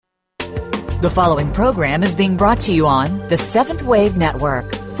The following program is being brought to you on the Seventh Wave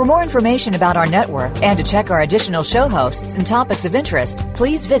Network. For more information about our network and to check our additional show hosts and topics of interest,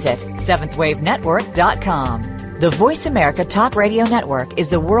 please visit seventhwavenetwork.com. The Voice America Talk Radio Network is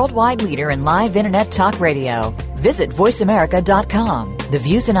the worldwide leader in live Internet talk radio. Visit voiceamerica.com. The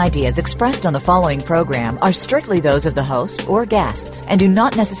views and ideas expressed on the following program are strictly those of the host or guests and do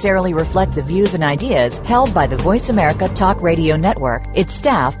not necessarily reflect the views and ideas held by the Voice America Talk Radio Network, its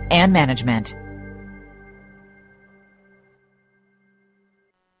staff, and management.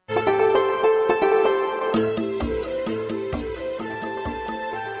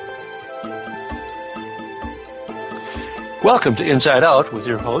 Welcome to Inside Out with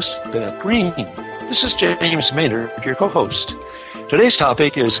your host, Beth Green. This is James Maynard, your co-host. Today's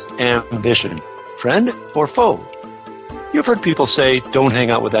topic is ambition. Friend or foe? You've heard people say, don't hang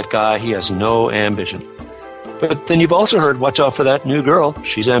out with that guy, he has no ambition. But then you've also heard, watch out for that new girl,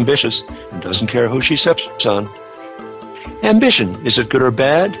 she's ambitious and doesn't care who she steps on. Ambition, is it good or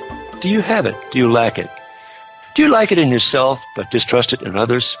bad? Do you have it? Do you lack it? Do you like it in yourself but distrust it in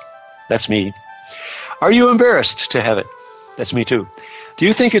others? That's me. Are you embarrassed to have it? That's me too. Do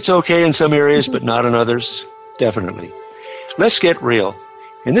you think it's okay in some areas but not in others? Definitely. Let's get real.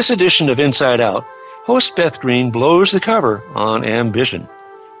 In this edition of Inside Out, host Beth Green blows the cover on ambition.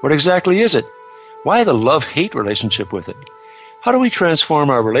 What exactly is it? Why the love-hate relationship with it? How do we transform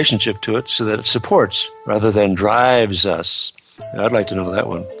our relationship to it so that it supports rather than drives us? I'd like to know that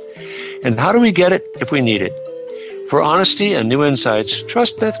one. And how do we get it if we need it? For honesty and new insights,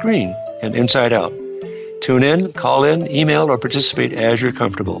 trust Beth Green and Inside Out. Tune in, call in, email, or participate as you're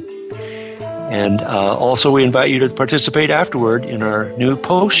comfortable. And also we invite you to participate afterward in our new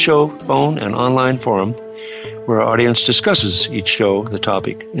post-show phone and online forum where our audience discusses each show, the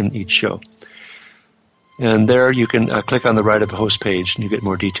topic in each show. And there you can click on the right of the host page and you get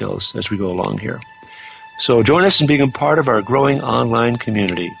more details as we go along here. So join us in being a part of our growing online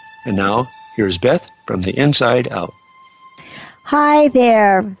community. And now, here's Beth from the Inside Out. Hi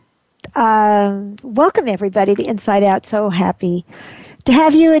there. Welcome everybody to Inside Out. So happy to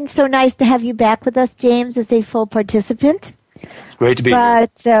have you and so nice to have you back with us, James, as a full participant. It's great to be here.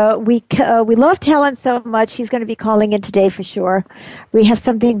 But we loved Helen so much. She's going to be calling in today for sure. We have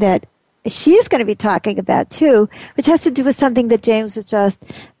something that she's going to be talking about too, which has to do with something that James was just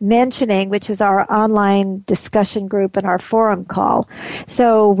mentioning, which is our online discussion group and our forum call.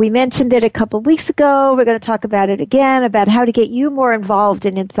 So we mentioned it a couple of weeks ago. We're going to talk about it again, about how to get you more involved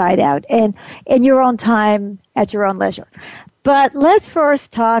in Inside Out and in your own time at your own leisure. But let's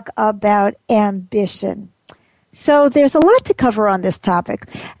first talk about ambition. So there's a lot to cover on this topic.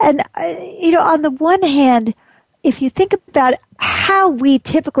 And, on the one hand, if you think about how we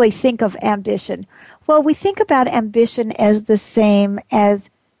typically think of ambition, well, we think about ambition as the same as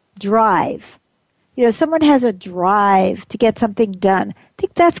drive. Someone has a drive to get something done. I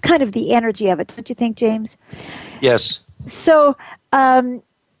think that's kind of the energy of it. Don't you think, James? Yes. So,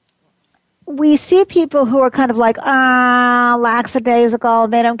 we see people who are kind of like, lackadaisical,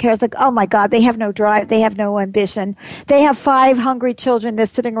 they don't care. It's like, oh my God, they have no drive, they have no ambition. They have 5 hungry children, they're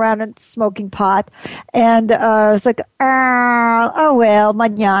sitting around and smoking pot. And it's like, oh well,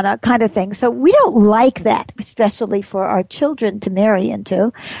 mañana kind of thing. So we don't like that, especially for our children to marry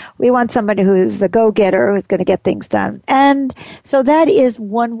into. We want somebody who's a go-getter, who's going to get things done. And so that is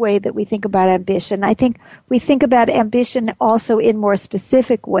one way that we think about ambition. I think we think about ambition also in more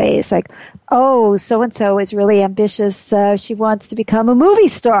specific ways, like, oh, so-and-so is really ambitious. She wants to become a movie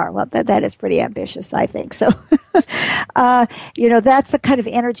star. Well, that is pretty ambitious, I think. So, that's the kind of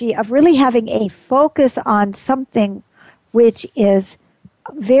energy of really having a focus on something which is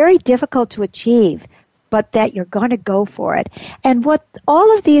very difficult to achieve, but that you're going to go for it. And what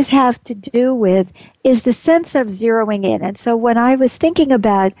all of these have to do with is the sense of zeroing in. And so when I was thinking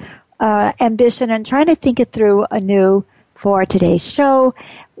about ambition and trying to think it through anew for today's show,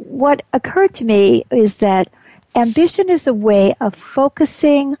 what occurred to me is that ambition is a way of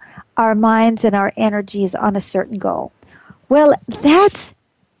focusing our minds and our energies on a certain goal. Well,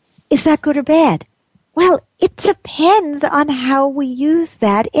 is that good or bad? Well, it depends on how we use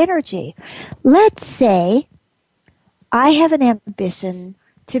that energy. Let's say I have an ambition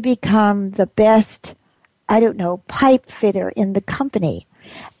to become the best, pipe fitter in the company.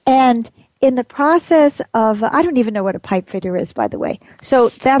 And in the process of, I don't even know what a pipe fitter is, by the way. So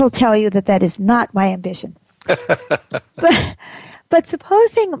that'll tell you that is not my ambition. But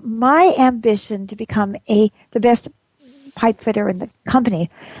supposing my ambition to become the best pipe fitter in the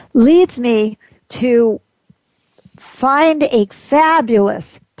company leads me to find a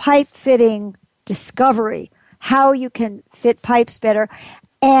fabulous pipe fitting discovery, how you can fit pipes better,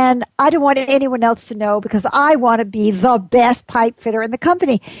 And I don't want anyone else to know because I want to be the best pipe fitter in the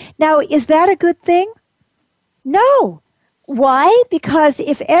company. Now, is that a good thing? No. Why? Because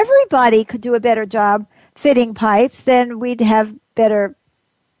if everybody could do a better job fitting pipes, then we'd have better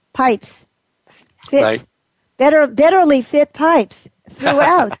pipes fit. Right. Betterly fit pipes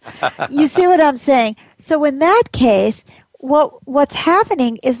throughout. You see what I'm saying? So in that case, what's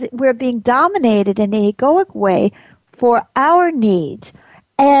happening is we're being dominated in an egoic way for our needs.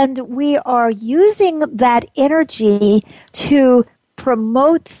 And we are using that energy to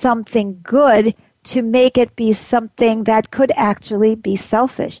promote something good to make it be something that could actually be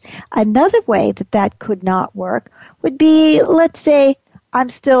selfish. Another way that could not work would be, let's say, I'm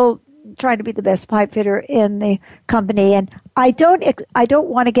still trying to be the best pipe fitter in the company, and I don't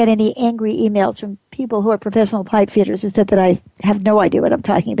want to get any angry emails from people who are professional pipe fitters who said that I have no idea what I'm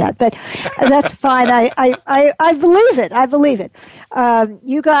talking about. But that's fine. I believe it. I believe it.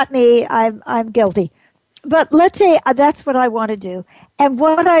 You got me. I'm guilty. But let's say that's what I want to do. And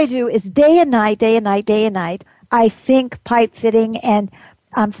what I do is day and night, I think pipe fitting, and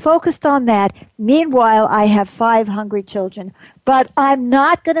I'm focused on that. Meanwhile, I have 5 hungry children. But I'm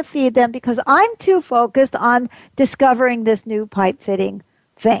not going to feed them because I'm too focused on discovering this new pipe fitting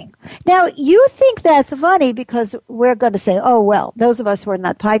thing. Now, you think that's funny because we're going to say, oh, well, those of us who are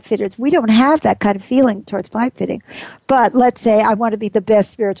not pipe fitters, we don't have that kind of feeling towards pipe fitting. But let's say I want to be the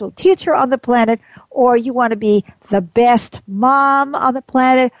best spiritual teacher on the planet, or you want to be the best mom on the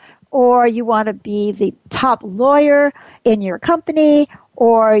planet, or you want to be the top lawyer in your company,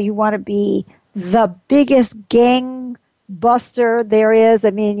 or you want to be the biggest gang buster there is.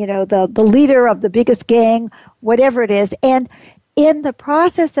 I mean, the leader of the biggest gang, whatever it is. And in the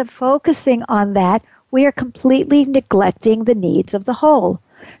process of focusing on that, we are completely neglecting the needs of the whole.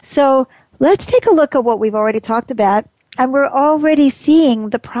 So let's take a look at what we've already talked about. And we're already seeing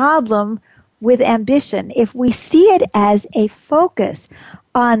the problem with ambition. If we see it as a focus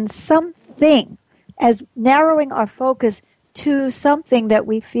on something, as narrowing our focus to something that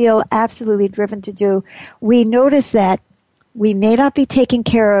we feel absolutely driven to do, we notice that we may not be taking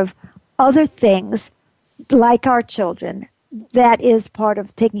care of other things like our children. That is part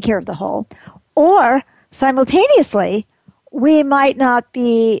of taking care of the whole. Or simultaneously, we might not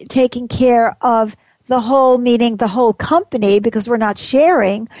be taking care of the whole, meaning the whole company, because we're not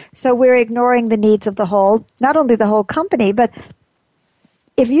sharing. So we're ignoring the needs of the whole, not only the whole company, but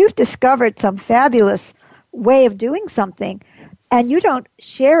if you've discovered some fabulous way of doing something and you don't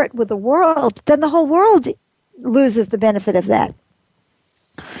share it with the world, then the whole world loses the benefit of that.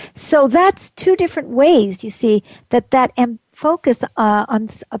 So that's 2 different ways, you see, that focus on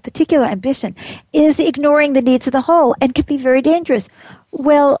a particular ambition is ignoring the needs of the whole and can be very dangerous.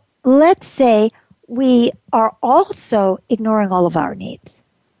 Well, let's say we are also ignoring all of our needs.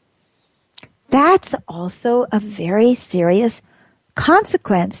 That's also a very serious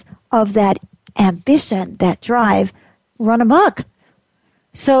consequence of that ambition, that drive, run amok.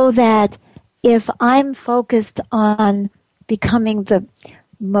 So that if I'm focused on becoming the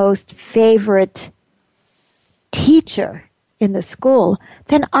most favorite teacher in the school,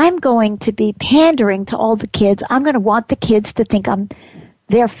 then I'm going to be pandering to all the kids. I'm going to want the kids to think I'm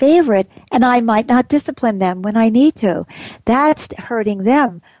their favorite, and I might not discipline them when I need to. That's hurting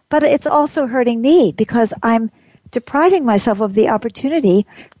them. But it's also hurting me because I'm depriving myself of the opportunity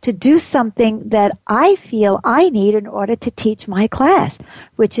to do something that I feel I need in order to teach my class,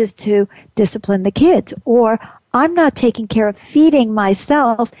 which is to discipline the kids. Or I'm not taking care of feeding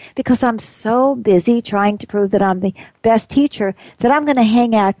myself because I'm so busy trying to prove that I'm the best teacher that I'm going to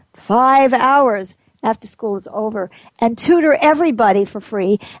hang out 5 hours after school is over and tutor everybody for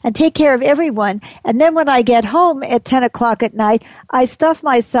free and take care of everyone. And then when I get home at 10 o'clock at night, I stuff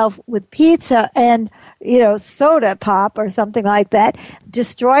myself with pizza and soda pop or something like that,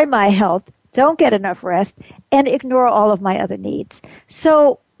 destroy my health, don't get enough rest, and ignore all of my other needs.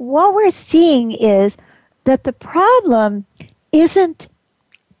 So what we're seeing is that the problem isn't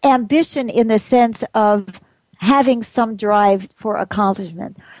ambition in the sense of having some drive for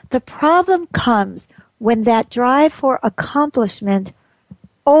accomplishment. The problem comes when that drive for accomplishment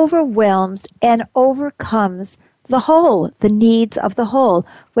overwhelms and overcomes the whole, the needs of the whole,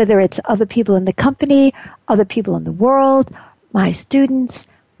 whether it's other people in the company, other people in the world, my students,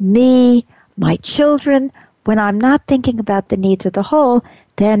 me, my children. When I'm not thinking about the needs of the whole,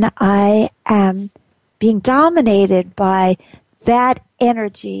 then I am being dominated by that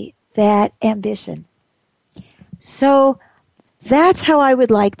energy, that ambition. So that's how I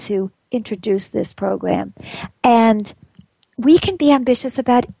would like to introduce this program. And we can be ambitious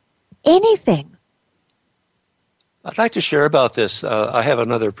about anything. I'd like to share about this. I have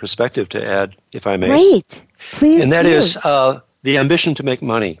another perspective to add, if I may. Great. Please and that do. is the ambition to make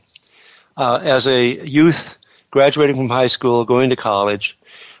money. As a youth graduating from high school, going to college,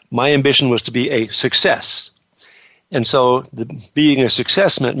 my ambition was to be a success. And so being a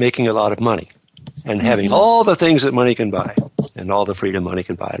success meant making a lot of money and having all the things that money can buy and all the freedom money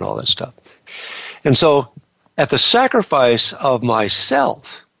can buy and all that stuff. And so at the sacrifice of myself,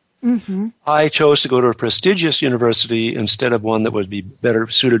 I chose to go to a prestigious university instead of one that would be better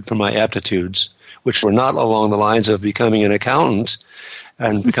suited for my aptitudes, which were not along the lines of becoming an accountant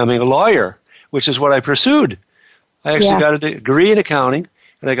and becoming a lawyer, which is what I pursued. I actually got a degree in accounting,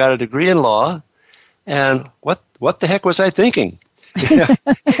 and I got a degree in law, and what the heck was I thinking? And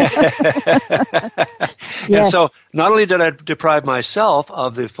so not only did I deprive myself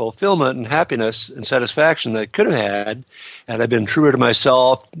of the fulfillment and happiness and satisfaction that I could have had, and I've been truer to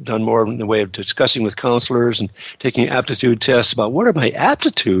myself, done more in the way of discussing with counselors and taking aptitude tests about what are my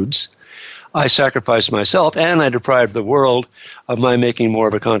aptitudes, I sacrificed myself and I deprived the world of my making more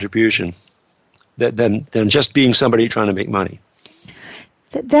of a contribution than just being somebody trying to make money.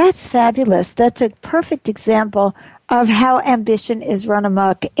 That's fabulous. That's a perfect example of how ambition is run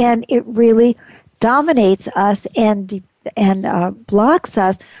amok, and it really dominates us and blocks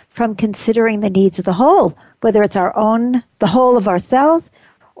us from considering the needs of the whole, whether it's the whole of ourselves,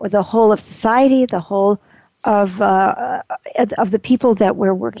 or the whole of society, the whole of the people that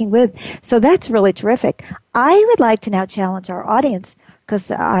we're working with. So that's really terrific. I would like to now challenge our audience, because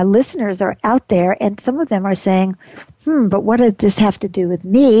our listeners are out there, and some of them are saying, but what does this have to do with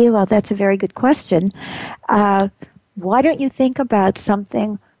me? Well, that's a very good question. Why don't you think about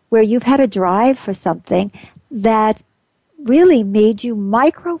something where you've had a drive for something that really made you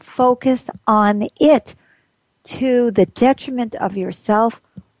micro-focus on it to the detriment of yourself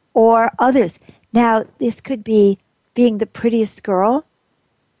or others? Now, this could be being the prettiest girl,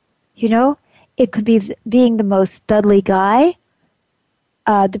 It could be being the most studly guy.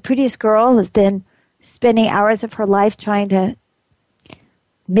 The prettiest girl is then spending hours of her life trying to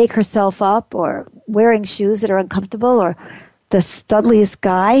make herself up or wearing shoes that are uncomfortable, or the studliest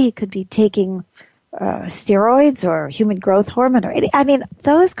guy, he could be taking steroids or human growth hormone,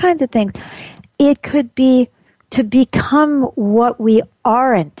 those kinds of things. It could be to become what we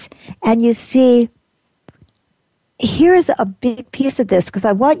aren't. And you see, here's a big piece of this, because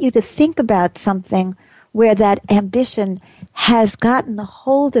I want you to think about something where that ambition has gotten a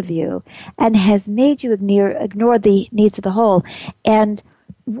hold of you and has made you ignore the needs of the whole. And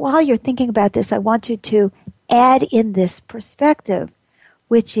while you're thinking about this, I want you to add in this perspective,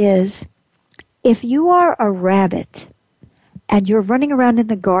 which is, if you are a rabbit and you're running around in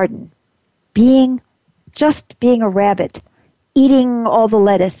the garden, being a rabbit, eating all the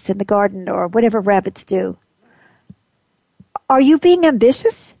lettuce in the garden or whatever rabbits do, are you being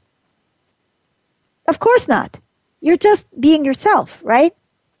ambitious? Of course not. You're just being yourself, right?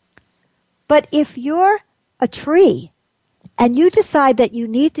 But if you're a tree and you decide that you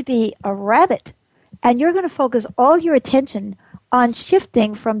need to be a rabbit, and you're going to focus all your attention on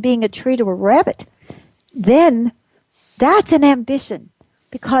shifting from being a tree to a rabbit, then that's an ambition,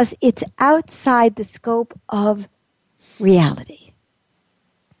 because it's outside the scope of reality.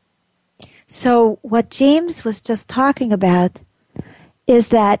 So what James was just talking about is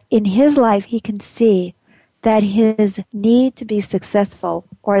that in his life he can see that his need to be successful,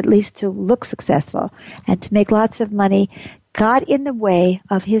 or at least to look successful and to make lots of money, got in the way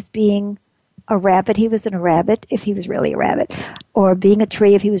of his being a rabbit. He wasn't a rabbit if he was really a rabbit, or being a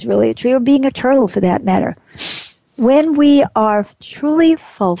tree if he was really a tree, or being a turtle for that matter. When we are truly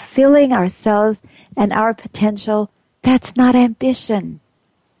fulfilling ourselves and our potential, that's not ambition.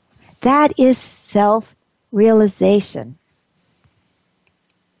 That is self-realization.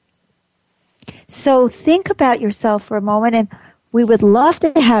 So think about yourself for a moment, and we would love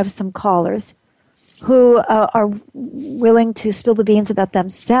to have some callers who are willing to spill the beans about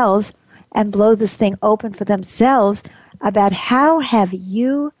themselves and blow this thing open for themselves about how have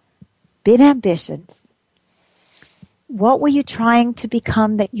you been ambitious? What were you trying to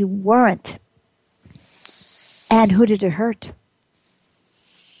become that you weren't? And who did it hurt?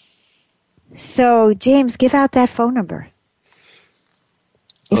 So, James, give out that phone number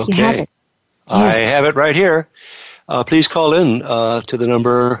if you have it. I have it right here. Please call in to the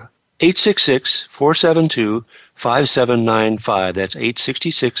number 866-472-5795. That's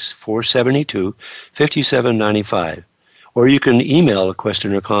 866-472-5795. Or you can email a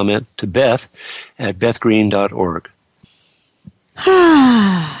question or comment to Beth at bethgreen.org.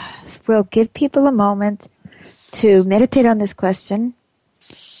 We'll give people a moment to meditate on this question.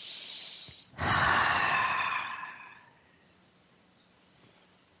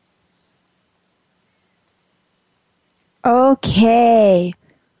 Okay.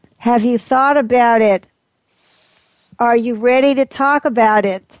 Have you thought about it? Are you ready to talk about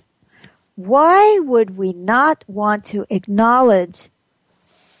it? Why would we not want to acknowledge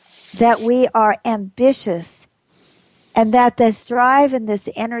that we are ambitious and that this drive and this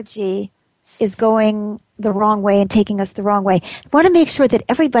energy is going the wrong way and taking us the wrong way? I want to make sure that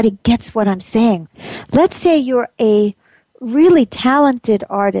everybody gets what I'm saying. Let's say you're a really talented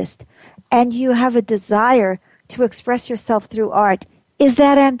artist and you have a desire to express yourself through art. Is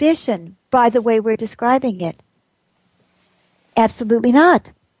that ambition by the way we're describing it? Absolutely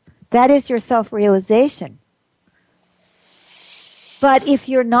not. That is your self-realization. But if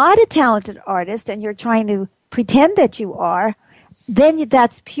you're not a talented artist and you're trying to pretend that you are, then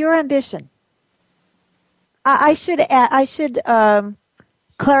that's pure ambition. I should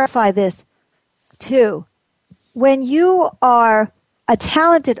clarify this too. When you are a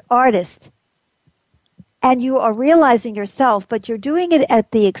talented artist and you are realizing yourself, but you're doing it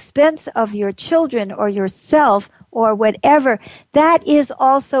at the expense of your children or yourself or whatever, that is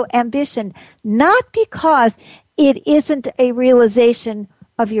also ambition. Not because it isn't a realization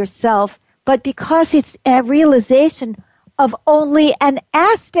of yourself, but because it's a realization of only an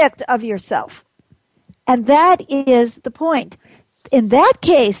aspect of yourself. And that is the point. In that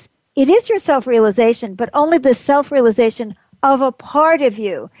case, it is your self-realization, but only the self-realization of a part of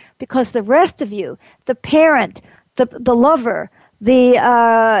you, because the rest of you, the parent, the lover, the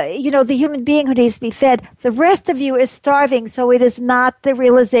human being who needs to be fed, the rest of you is starving, so it is not the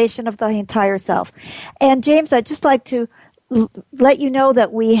realization of the entire self. And James, I'd just like to let you know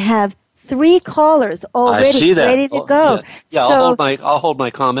that we have 3 callers already ready to go. Yeah, so, I'll hold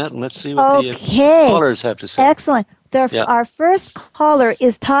my comment and let's see what the callers have to say. Excellent. Our first caller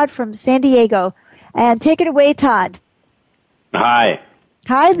is Todd from San Diego. And take it away, Todd. Hi.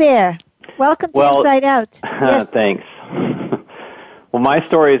 Hi there. Welcome to Inside Out. Yes. Thanks. Well, my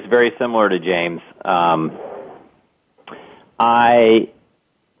story is very similar to James. I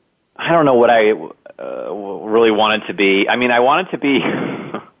don't know what I really wanted to be. I mean, I wanted to be,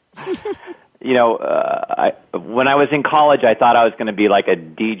 when I was in college, I thought I was going to be like a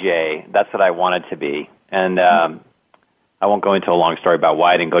DJ. That's what I wanted to be. And I won't go into a long story about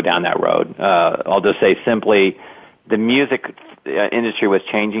why I didn't go down that road. I'll just say simply, the music industry was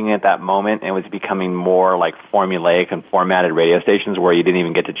changing at that moment and was becoming more like formulaic and formatted radio stations where you didn't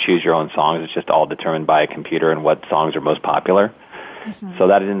even get to choose your own songs. It's just all determined by a computer and what songs are most popular. Mm-hmm. So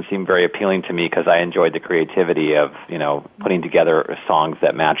that didn't seem very appealing to me because I enjoyed the creativity of, putting together songs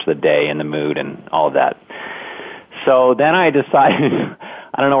that match the day and the mood and all of that. So then I decided,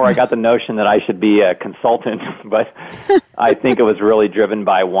 I don't know where I got the notion that I should be a consultant, but I think it was really driven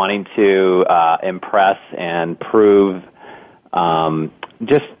by wanting to impress and prove,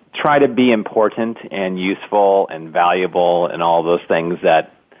 just try to be important and useful and valuable and all those things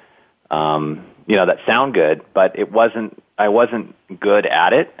that, that sound good, but I wasn't good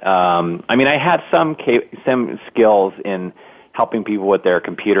at it. I had some skills in helping people with their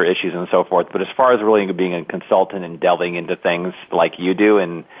computer issues and so forth, but as far as really being a consultant and delving into things like you do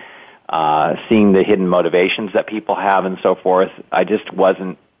and seeing the hidden motivations that people have and so forth, I just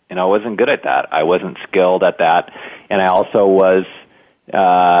wasn't good at that. I wasn't skilled at that, and I also was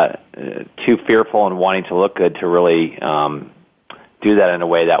too fearful and wanting to look good to really do that in a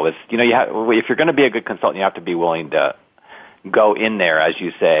way that was, if you're going to be a good consultant, you have to be willing to go in there, as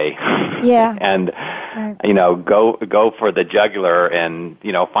you say, and go for the jugular and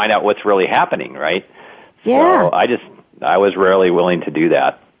find out what's really happening, right? Yeah. So I was rarely willing to do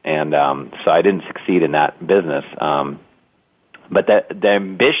that, and so I didn't succeed in that business. But the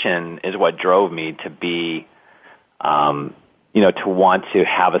ambition is what drove me to be, to want to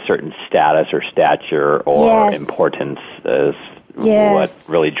have a certain status or stature or importance is what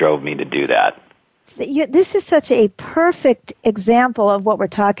really drove me to do that. This is such a perfect example of what we're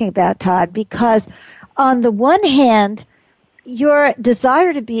talking about, Todd, because on the one hand, your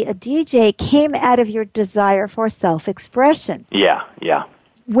desire to be a DJ came out of your desire for self-expression. Yeah.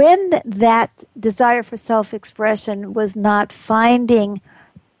 When that desire for self-expression was not finding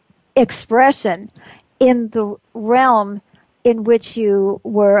expression in the realm in which you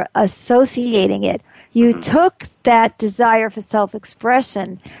were associating it, you took that desire for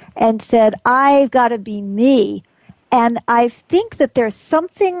self-expression and said, I've got to be me. And I think that there's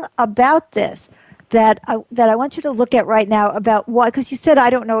something about this that I want you to look at right now about why, because you said, I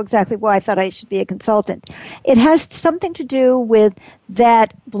don't know exactly why I thought I should be a consultant. It has something to do with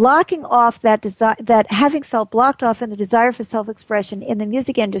that blocking off that desire, that having felt blocked off in the desire for self-expression in the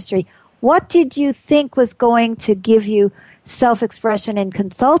music industry. What did you think was going to give you self-expression in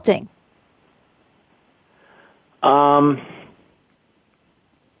consulting?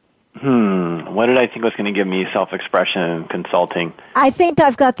 What did I think was going to give me self-expression and consulting? I think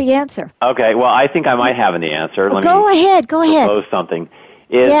I've got the answer. Okay, well, I think I might have the answer. Well, go ahead. Propose something.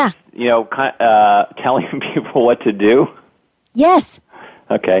 Telling people what to do? Yes.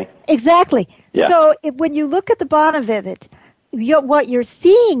 Okay. Exactly. Yeah. So when you look at the bottom of it, what you're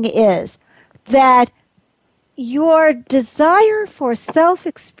seeing is that your desire for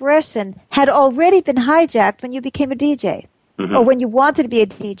self-expression had already been hijacked when you became a DJ. Or when you wanted to be a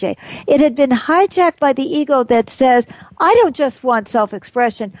DJ. It had been hijacked by the ego that says, I don't just want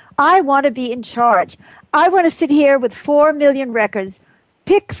self-expression, I want to be in charge. I want to sit here with 4 million records,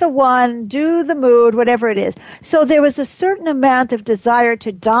 pick the one, do the mood, whatever it is. So there was a certain amount of desire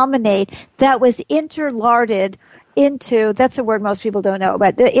to dominate that was interlarded into, that's a word most people don't know,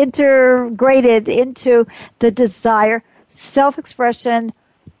 but integrated into the desire, self-expression,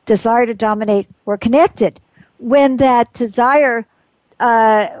 desire to dominate were connected. When that desire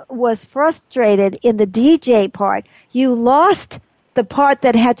was frustrated in the DJ part, you lost the part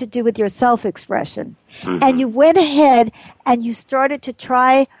that had to do with your self-expression. And you went ahead and you started to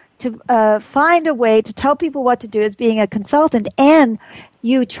try to find a way to tell people what to do as being a consultant, and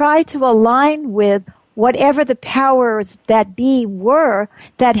you tried to align with whatever the powers that be were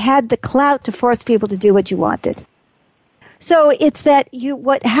that had the clout to force people to do what you wanted. So it's that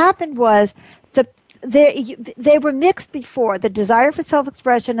what happened was they were mixed before. The desire for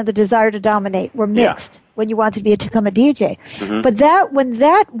self-expression and the desire to dominate were mixed when you wanted to become a DJ. But when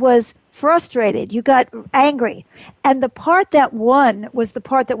that was frustrated, you got angry. And the part that won was the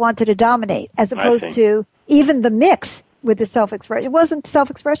part that wanted to dominate, as opposed to even the mix with the self-expression. It wasn't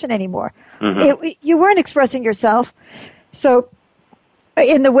self-expression anymore. You weren't expressing yourself so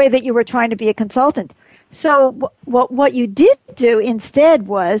in the way that you were trying to be a consultant. So what you did do instead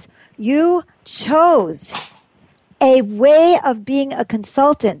was you chose a way of being a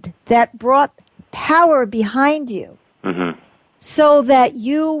consultant that brought power behind you so that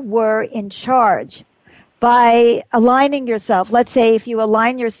you were in charge by aligning yourself. Let's say if you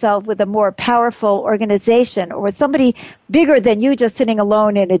align yourself with a more powerful organization or with somebody bigger than you just sitting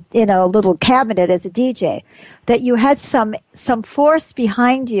alone in a little cabinet as a DJ, that you had some force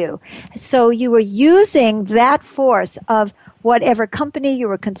behind you. So you were using that force of whatever company you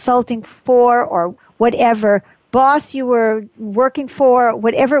were consulting for or whatever boss you were working for,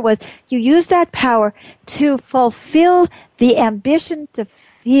 whatever it was, you used that power to fulfill the ambition to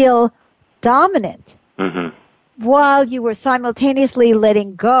feel dominant while you were simultaneously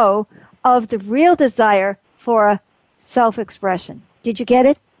letting go of the real desire for self-expression. Did you get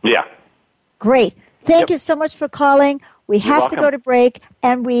it? Yeah. Great. Thank you so much for calling. We have to go to break,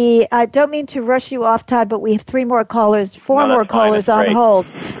 and we don't mean to rush you off, Todd, but we have four more callers on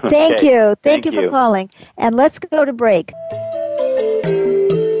hold. Thank you. Thank you for calling. And let's go to break.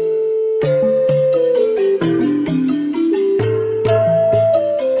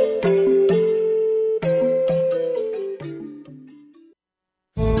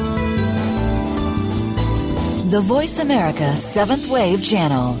 The Voice America 7th Wave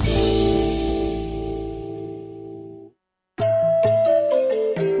Channel.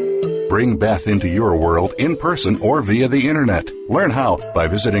 Bring Beth into your world in person or via the internet. Learn how by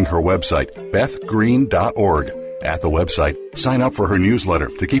visiting her website, bethgreen.org. At the website, sign up for her newsletter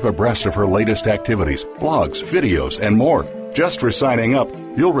to keep abreast of her latest activities, blogs, videos, and more. Just for signing up,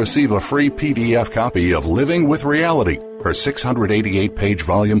 you'll receive a free PDF copy of Living with Reality, her 688-page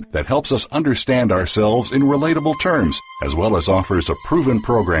volume that helps us understand ourselves in relatable terms, as well as offers a proven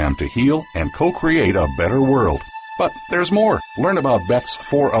program to heal and co-create a better world. But there's more. Learn about Beth's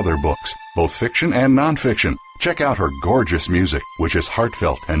 4 other books, both fiction and nonfiction. Check out her gorgeous music, which is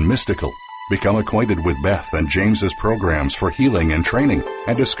heartfelt and mystical. Become acquainted with Beth and James's programs for healing and training,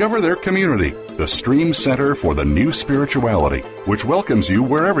 and discover their community, the Stream Center for the New Spirituality, which welcomes you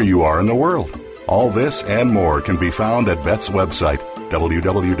wherever you are in the world. All this and more can be found at Beth's website,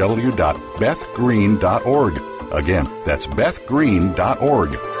 www.bethgreen.org. Again, that's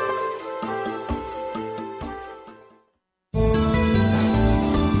bethgreen.org.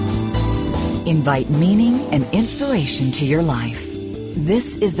 Invite meaning and inspiration to your life.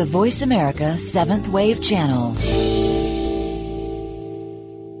 This is the Voice America 7th Wave Channel.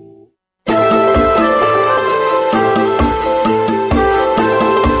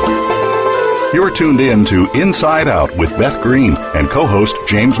 You're tuned in to Inside Out with Beth Green and co-host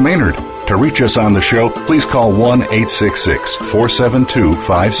James Maynard. To reach us on the show, please call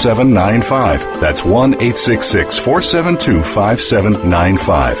 1-866-472-5795. That's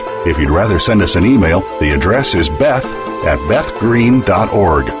 1-866-472-5795. If you'd rather send us an email, the address is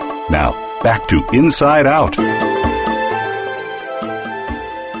beth@bethgreen.org. Now, back to Inside Out.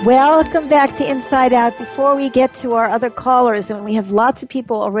 Welcome back to Inside Out. Before we get to our other callers, and we have lots of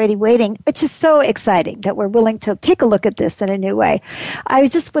people already waiting, which is so exciting that we're willing to take a look at this in a new way. I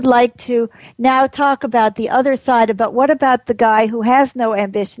just would like to now talk about the other side, about what about the guy who has no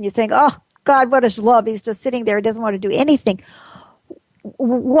ambition? You're saying, oh, God, what a schlub. He's just sitting there. He doesn't want to do anything.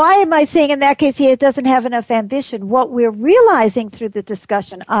 Why am I saying in that case he doesn't have enough ambition? What we're realizing through the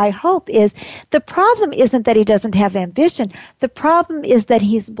discussion, I hope, is the problem isn't that he doesn't have ambition. The problem is that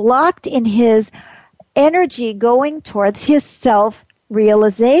he's blocked in his energy going towards his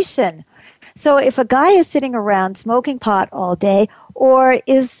self-realization. So if a guy is sitting around smoking pot all day or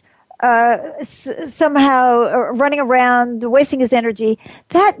is somehow running around wasting his energy,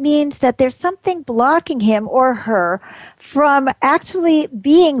 that means that there's something blocking him or her from actually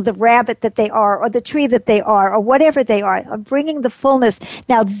being the rabbit that they are or the tree that they are or whatever they are, of bringing the fullness.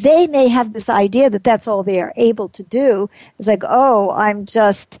 Now, they may have this idea that that's all they are able to do. It's like, oh,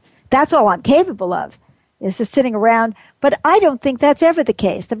 that's all I'm capable of, is just sitting around. But I don't think that's ever the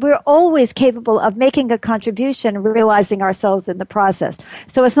case, that we're always capable of making a contribution and realizing ourselves in the process.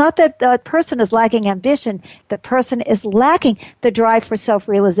 So it's not that the person is lacking ambition, the person is lacking the drive for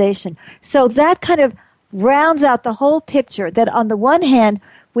self-realization. So that kind of rounds out the whole picture, that on the one hand,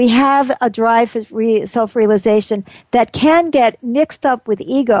 we have a drive for self-realization that can get mixed up with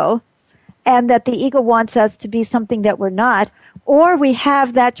ego, and that the ego wants us to be something that we're not, or we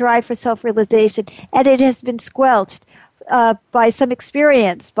have that drive for self-realization and it has been squelched by some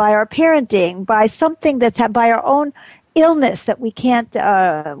experience, by our parenting, by something that's by our own illness that we can't,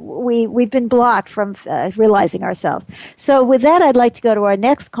 we've been blocked from realizing ourselves. So with that, I'd like to go to our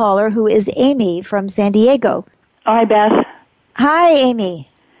next caller, who is Amy from San Diego. Hi, Beth. Hi, Amy.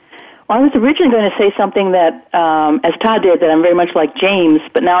 Well, I was originally going to say something that, as Todd did, that I'm very much like James,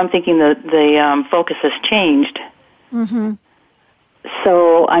 but now I'm thinking that the focus has changed. Mm-hmm.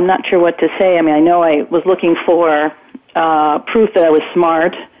 So I'm not sure what to say. I mean, I know I was looking for proof that I was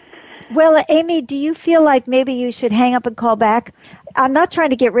smart. Well, Amy, do you feel like maybe you should hang up and call back? I'm not trying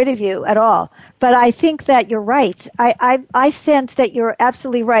to get rid of you at all, but I think that you're right. I sense that you're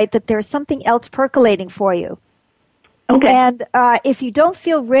absolutely right, that there's something else percolating for you. Okay. And if you don't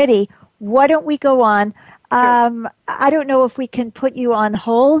feel ready, why don't we go on? Sure. I don't know if we can put you on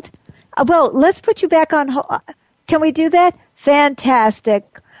hold. Well, let's put you back on hold. Can we do that? Fantastic.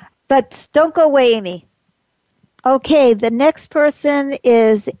 But don't go away, Amy. Okay, the next person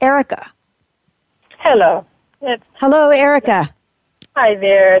is Erica. Hello. Hello, Erica. Hi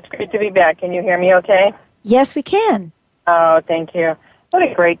there. It's great to be back. Can you hear me okay? Yes, we can. Oh, thank you. What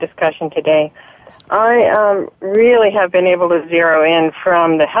a great discussion today. I really have been able to zero in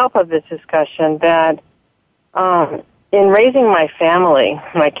from the help of this discussion that in raising my family,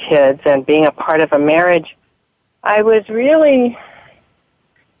 my kids, and being a part of a marriage, I was really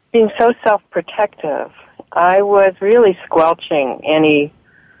being so self-protective. I was really squelching any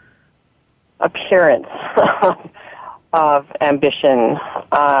appearance of ambition.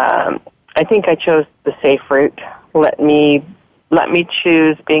 I think I chose the safe route. Let me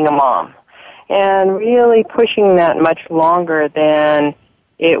choose being a mom, and really pushing that much longer than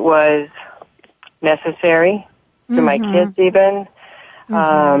it was necessary to my kids even.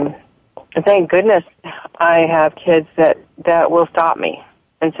 And thank goodness I have kids that will stop me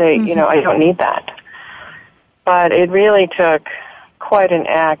and say, you know, I don't need that. But it really took quite an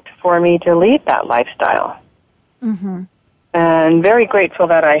act for me to lead that lifestyle. Mm-hmm. And very grateful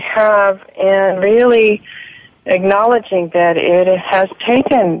that I have, and really acknowledging that it has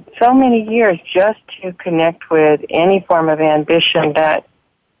taken so many years just to connect with any form of ambition that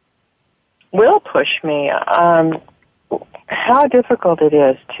will push me. How difficult it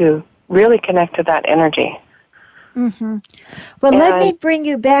is to really connect to that energy. Mm-hmm. Well, let me bring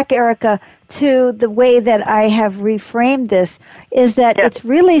you back, Erica, to the way that I have reframed this, is that it's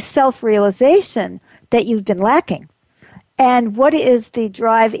really self-realization that you've been lacking. And what is the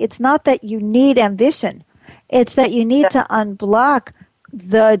drive? It's not that you need ambition. It's that you need to unblock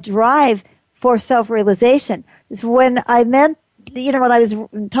the drive for self-realization. It's when I meant, when I was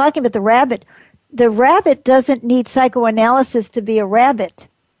talking about the rabbit doesn't need psychoanalysis to be a rabbit.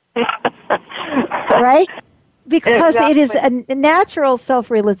 Right? Because it is a natural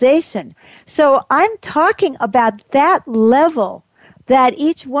self-realization. So I'm talking about that level, that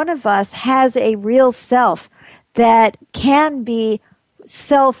each one of us has a real self that can be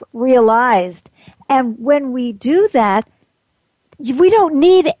self-realized. And when we do that, we don't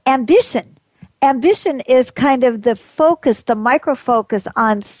need ambition. Ambition is kind of the focus, the micro-focus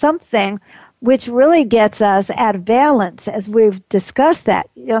on something, which really gets us out of balance, as we've discussed that.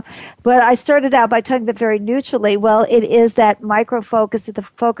 But I started out by talking about very neutrally. Well, it is that micro focus, the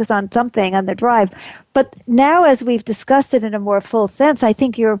focus on something, on the drive. But now, as we've discussed it in a more full sense, I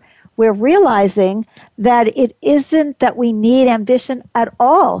think we're realizing that it isn't that we need ambition at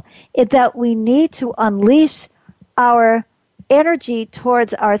all. It's that we need to unleash our energy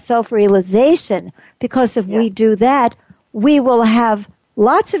towards our self-realization, because if we do that, we will have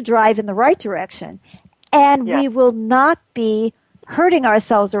lots of drive in the right direction, and we will not be hurting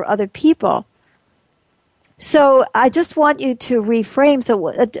ourselves or other people. So I just want you to reframe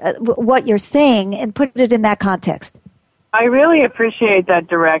what you're saying and put it in that context. I really appreciate that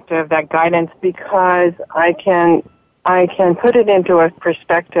directive, that guidance, because I can put it into a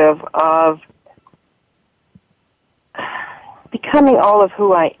perspective of becoming all of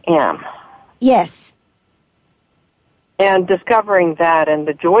who I am. Yes. And discovering that, and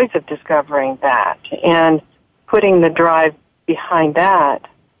the joys of discovering that, and putting the drive behind that.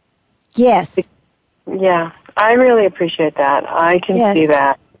 Yes. Yeah, I really appreciate that. I can see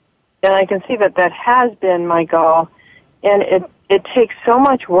that. And I can see that has been my goal. And it takes so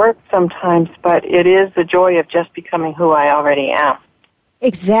much work sometimes, but it is the joy of just becoming who I already am.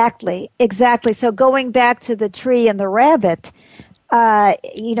 Exactly. So going back to the tree and the rabbit,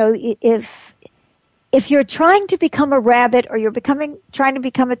 if you're trying to become a rabbit, or you're trying to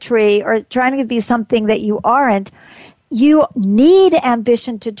become a tree, or trying to be something that you aren't, you need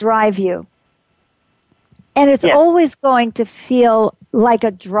ambition to drive you. And it's always going to feel like a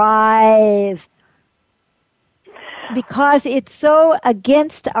drive, because it's so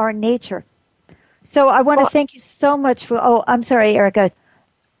against our nature. So I want to thank you so much for, I'm sorry, Erica.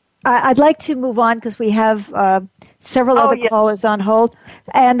 I'd like to move on because we have several other callers on hold.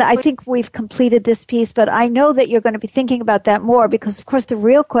 And I think we've completed this piece, but I know that you're going to be thinking about that more, because, of course, the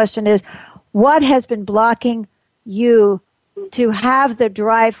real question is, what has been blocking you to have the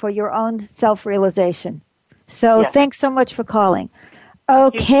drive for your own self-realization? So thanks so much for calling.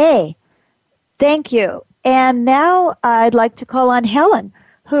 Okay. Thank you. And now I'd like to call on Helen,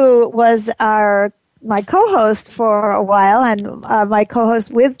 who was my co-host for a while, and my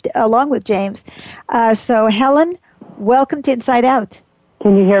co-host along with James. So Helen, welcome to Inside Out.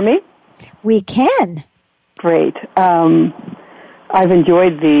 Can you hear me? We can. Great. I've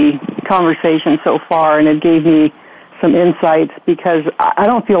enjoyed the conversation so far, and it gave me some insights, because I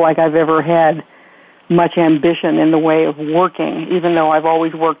don't feel like I've ever had much ambition in the way of working. Even though I've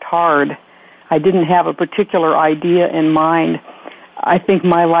always worked hard, I didn't have a particular idea in mind. I think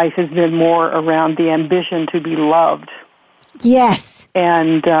my life has been more around the ambition to be loved. Yes.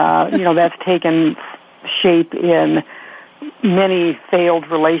 And, that's taken shape in many failed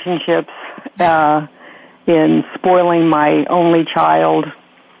relationships, in spoiling my only child,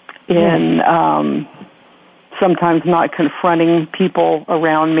 in sometimes not confronting people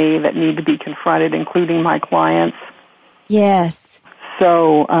around me that need to be confronted, including my clients. Yes.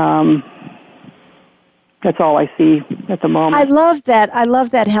 So that's all I see at the moment. I love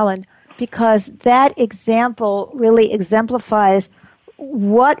that, Helen, because that example really exemplifies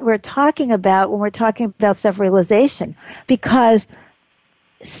what we're talking about when we're talking about self-realization. Because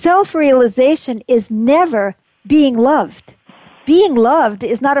self-realization is never being loved. Being loved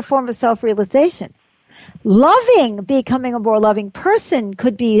is not a form of self-realization. Becoming a more loving person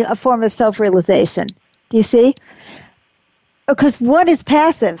could be a form of self-realization. Do you see? Because one is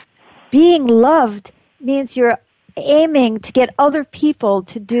passive. Being loved means you're aiming to get other people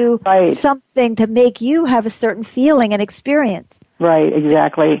to do something to make you have a certain feeling and experience. Right,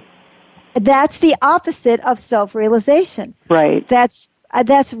 exactly. That's the opposite of self-realization. Right. That's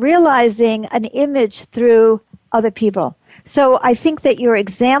realizing an image through other people. So I think that your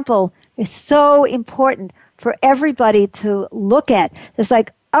example is so important for everybody to look at. It's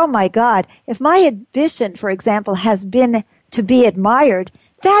like, oh my God, if my ambition, for example, has been to be admired,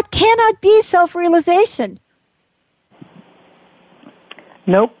 that cannot be self-realization.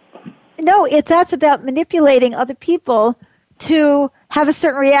 Nope. No, that's about manipulating other people to have a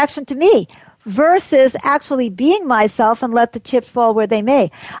certain reaction to me versus actually being myself and let the chips fall where they may.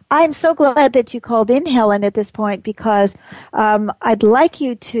 I'm so glad that you called in, Helen, at this point, because I'd like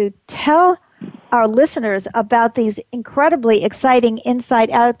you to tell our listeners about these incredibly exciting Inside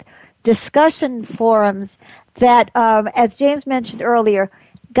Out discussion forums that, as James mentioned earlier,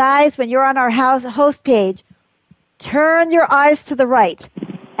 guys, when you're on our host page, turn your eyes to the right,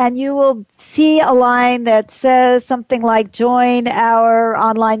 and you will see a line that says something like join our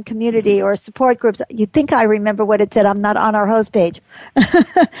online community or support groups. You think I remember what it said. I'm not on our host page.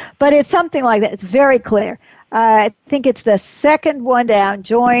 But it's something like that. It's very clear. I think it's the second one down,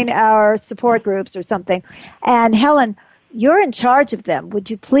 join our support groups or something. And Helen, you're in charge of them. Would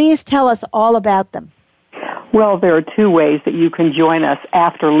you please tell us all about them? Well, there are two ways that you can join us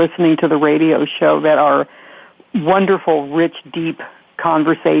after listening to the radio show that are wonderful, rich, deep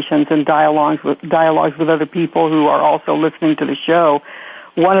conversations and dialogues with other people who are also listening to the show.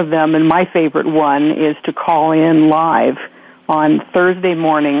 One of them, and my favorite one, is to call in live on Thursday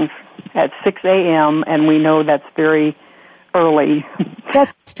mornings at 6 a.m., and we know that's very early.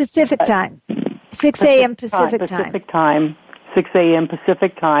 That's Pacific time. 6 a.m. Pacific time. 6 a.m.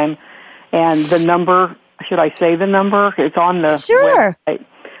 Pacific time. And the number, should I say the number? It's on the website.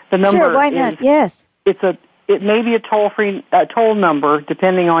 The number sure, why not? Yes. It may be a toll number,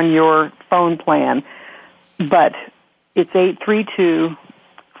 depending on your phone plan, but it's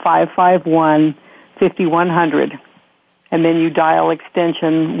 832-551-5100, and then you dial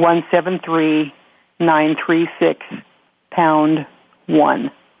extension 173-936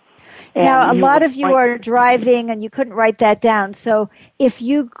 #1. Now, a lot of you are driving and you couldn't write that down. So if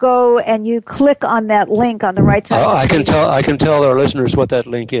you go and you click on that link on the right side. I can tell our listeners what that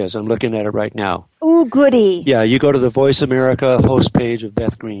link is. I'm looking at it right now. Ooh, goody. Yeah, you go to the Voice America host page of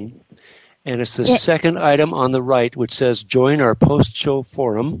Beth Green, and it's the second item on the right, which says join our post-show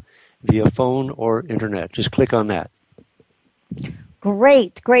forum via phone or internet. Just click on that.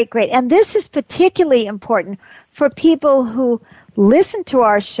 Great. And this is particularly important for people who listen to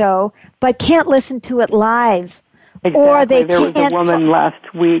our show but can't listen to it live. Exactly. Or they there was a woman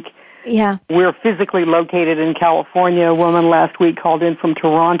last week. Yeah. We're physically located in California. A woman last week called in from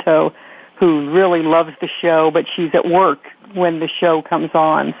Toronto who really loves the show, but she's at work when the show comes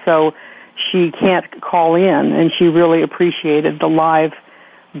on, so she can't call in, and she really appreciated the live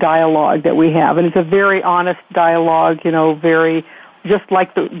dialogue that we have. And it's a very honest dialogue, very just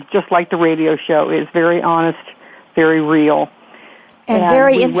like the radio show is, very honest, very real. And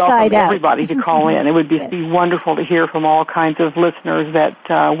very inside out. Everybody to call in. It would be wonderful to hear from all kinds of listeners that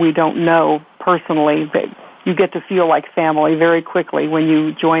we don't know personally, but you get to feel like family very quickly when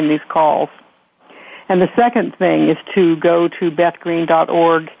you join these calls. And the second thing is to go to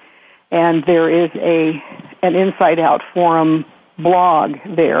bethgreen.org, and there is an Inside Out Forum blog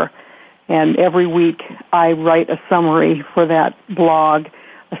there. And every week I write a summary for that blog,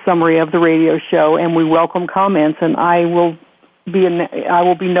 a summary of the radio show, and we welcome comments, and I will be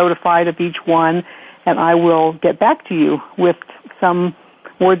notified of each one, and I will get back to you with some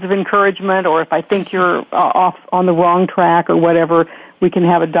words of encouragement, or if I think you're off on the wrong track or whatever, we can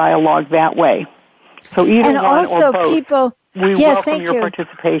have a dialogue that way. So either and one also or both, people, we welcome your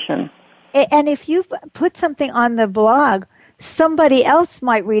participation. And if you put something on the blog, somebody else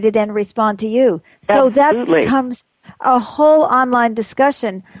might read it and respond to you. So Absolutely. That becomes a whole online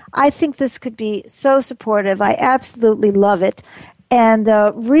discussion. I think this could be so supportive. I absolutely love it. And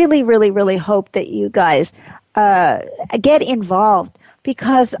really, really, really hope that you guys get involved,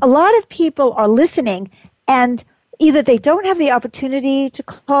 because a lot of people are listening and either they don't have the opportunity to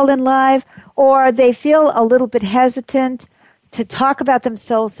call in live, or they feel a little bit hesitant to talk about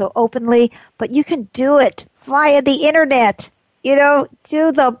themselves so openly, but you can do it via the internet.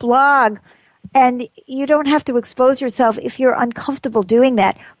 Do the blog. And you don't have to expose yourself if you're uncomfortable doing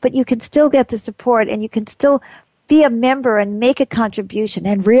that, but you can still get the support, and you can still be a member and make a contribution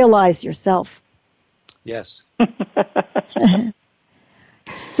and realize yourself. Yes.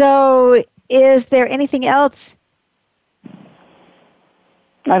 So is there anything else?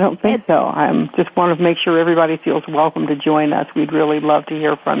 I don't think so. I just want to make sure everybody feels welcome to join us. We'd really love to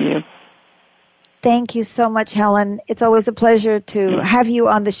hear from you. Thank you so much, Helen. It's always a pleasure to have you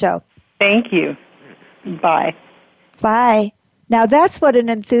on the show. Thank you. Bye. Bye. Now that's what an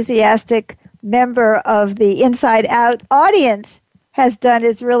enthusiastic member of the Inside Out audience has done,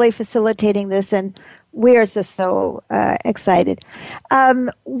 is really facilitating this, and we're just so excited.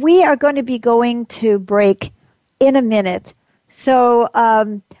 We are going to be going to break in a minute. So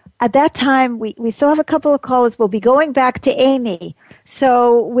at that time, we still have a couple of callers. We'll be going back to Amy.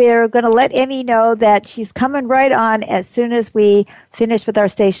 So we're going to let Amy know that she's coming right on as soon as we finish with our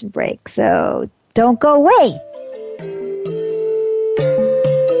station break. So don't go away.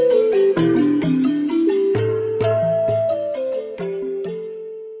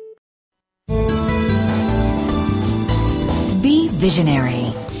 Be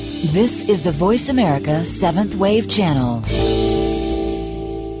visionary. This is the Voice America 7th Wave Channel.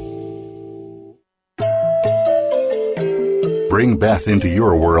 Bring Beth into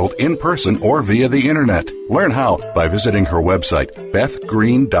your world in person or via the internet. Learn how by visiting her website,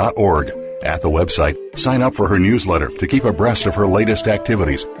 bethgreen.org. At the website, sign up for her newsletter to keep abreast of her latest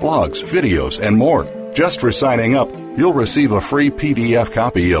activities, blogs, videos, and more. Just for signing up, you'll receive a free PDF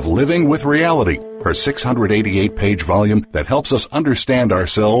copy of Living with Reality, her 688-page volume that helps us understand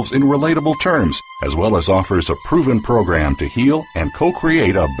ourselves in relatable terms, as well as offers a proven program to heal and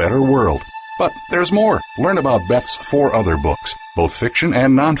co-create a better world. But there's more. Learn about Beth's 4 other books, both fiction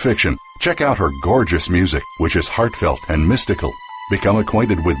and nonfiction. Check out her gorgeous music, which is heartfelt and mystical. Become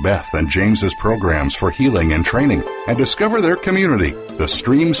acquainted with Beth and James's programs for healing and training, and discover their community, the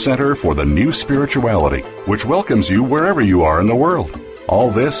Stream Center for the New Spirituality, which welcomes you wherever you are in the world. All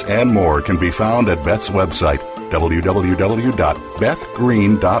this and more can be found at Beth's website,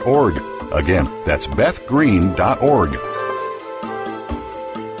 www.bethgreen.org. Again, that's bethgreen.org.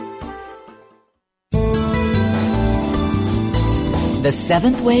 The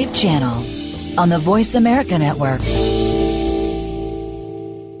Seventh Wave Channel on the Voice America Network.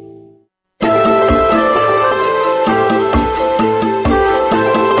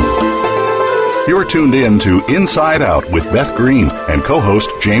 You're tuned in to Inside Out with Beth Green and co-host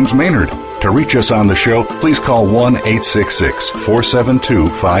James Maynard. To reach us on the show, please call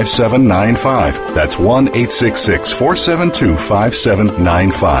 1-866-472-5795. That's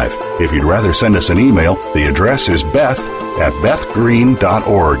 1-866-472-5795. If you'd rather send us an email, the address is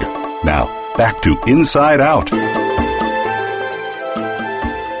beth@bethgreen.org. Now, back to Inside Out.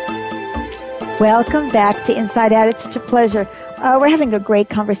 Welcome back to Inside Out. It's such a pleasure. We're having a great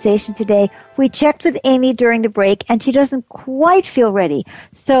conversation today. We checked with Amy during the break, and she doesn't quite feel ready.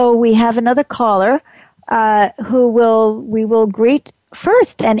 So we have another caller who we will greet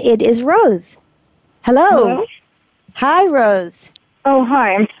first, and it is Rose. Hello. Hi, Rose. Oh,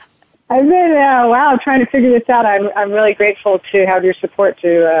 hi. I've been trying to figure this out. I'm really grateful to have your support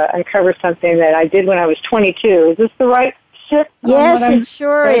to uncover something that I did when I was 22. Is this the right ship? Yes, it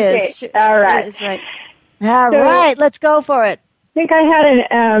sure is. All right. It is right. All right, let's go for it. I think I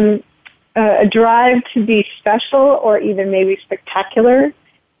had a drive to be special or even maybe spectacular.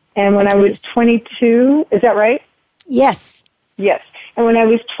 And when I was 22, is that right? Yes. Yes. And when I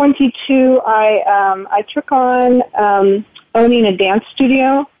was 22, I took on owning a dance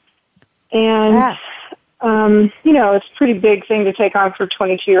studio. And, it's a pretty big thing to take on for a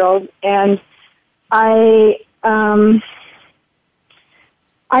 22-year-old. And I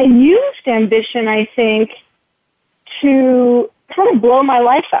used ambition, I think, to kind of blow my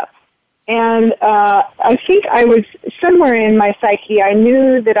life up. And I think I was somewhere in my psyche, I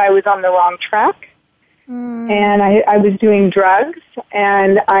knew that I was on the wrong track. And I was doing drugs,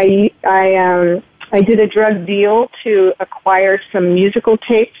 and I did a drug deal to acquire some musical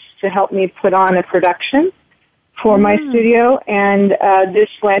tapes to help me put on a production for my studio, and this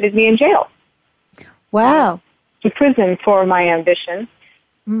landed me in jail. Wow. To prison for my ambition.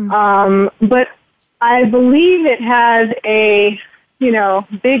 But I believe it has a,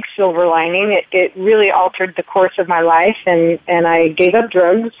 big silver lining. It really altered the course of my life, and I gave up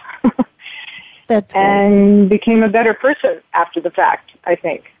drugs. That's good. And became a better person after the fact, I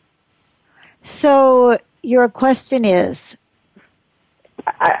think. So your question is?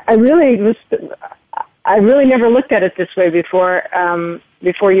 I really never looked at it this way before.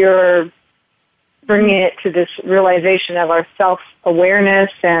 Before you're bringing it to this realization of our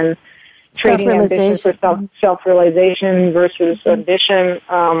self-awareness and trading ambition for self-realization versus ambition,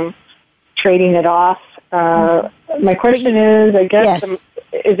 trading it off. My question is, I guess,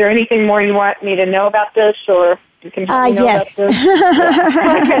 is there anything more you want me to know about this, or you can help me know about this?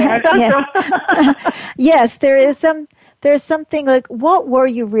 Yes, there's something like, what were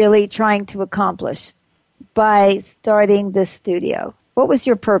you really trying to accomplish by starting this studio? What was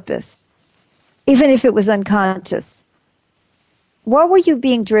your purpose? Even if it was unconscious. What were you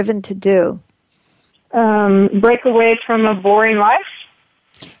being driven to do? Break away from a boring life?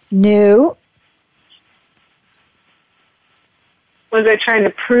 No. Was I trying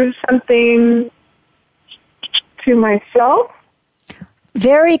to prove something to myself?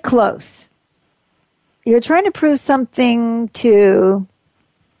 Very close. You're trying to prove something to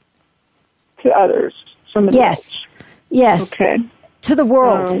others. Somebody else. Yes. Okay. To the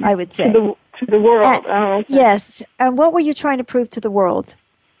world, I would say. To the world. Okay. Yes. And what were you trying to prove to the world?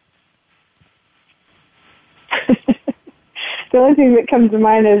 The only thing that comes to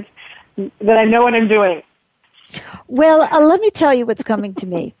mind is that I know what I'm doing. Well, let me tell you what's coming to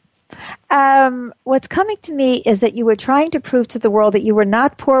me. What's coming to me is that you were trying to prove to the world that you were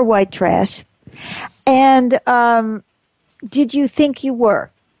not poor white trash. And did you think you were?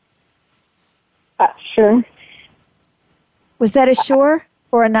 Sure. Was that a sure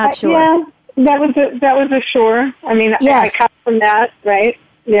or a not sure? Yeah, that was a sure. I mean, yes. I come from that, right?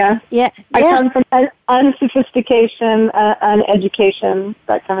 Yeah. Yeah. I come from unsophistication, uneducation,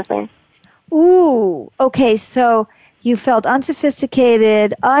 that kind of thing. Ooh, okay, so you felt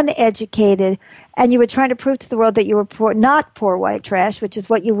unsophisticated, uneducated, and you were trying to prove to the world that you were not poor white trash, which is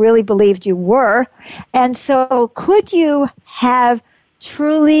what you really believed you were. And so could you have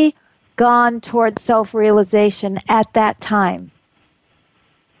truly gone towards self-realization at that time?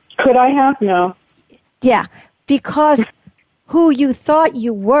 Could I have? No. Yeah, because who you thought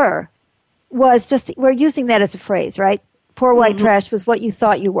you were was just, we're using that as a phrase, right? Poor white trash was what you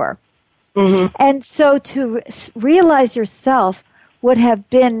thought you were. Mm-hmm. And so to realize yourself would have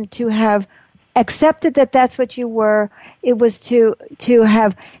been to have accepted that that's what you were. It was to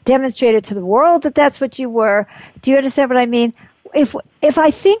have demonstrated to the world that that's what you were. Do you understand what I mean? If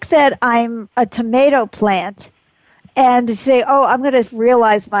I think that I'm a tomato plant and say, oh, I'm going to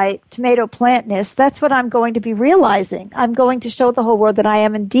realize my tomato plantness, that's what I'm going to be realizing. I'm going to show the whole world that I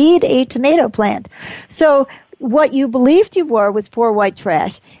am indeed a tomato plant. So what you believed you were was poor white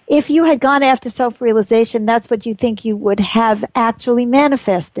trash. If you had gone after self-realization, that's what you think you would have actually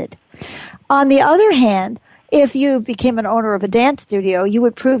manifested. On the other hand, if you became an owner of a dance studio, you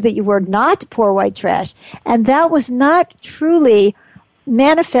would prove that you were not poor white trash. And that was not truly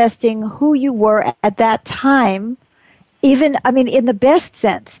manifesting who you were at that time, even, I mean, in the best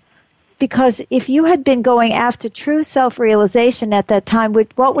sense. Because if you had been going after true self-realization at that time,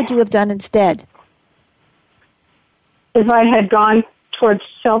 what would you have done instead? If I had gone towards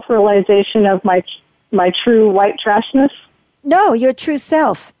self-realization of my true white trashness? No, your true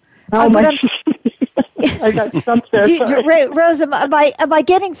self. Oh, I got stumped there. Rose, am I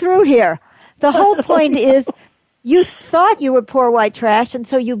getting through here? The whole point is you thought you were poor white trash, and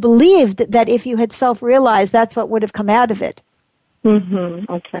so you believed that if you had self-realized, that's what would have come out of it.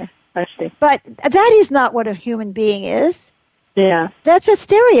 Mm-hmm. Okay, I see. But that is not what a human being is. Yeah. That's a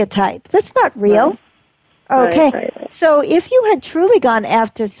stereotype. That's not real. Right. Okay. Right. So if you had truly gone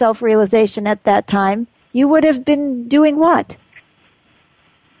after self-realization at that time, you would have been doing what?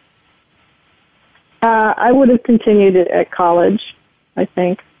 I would have continued it at college, I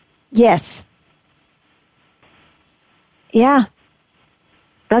think. Yes. Yeah.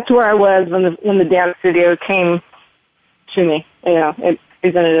 That's where I was when the dance studio came to me. You know, it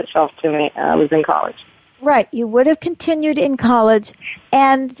presented itself to me. I was in college. Right. You would have continued in college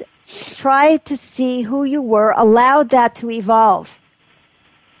and tried to see who you were, allowed that to evolve.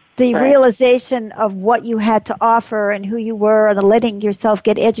 The realization of what you had to offer and who you were, and letting yourself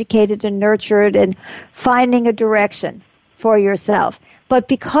get educated and nurtured and finding a direction for yourself. But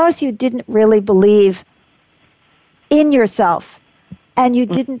because you didn't really believe in yourself and you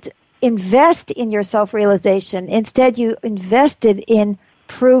didn't invest in your self-realization, instead you invested in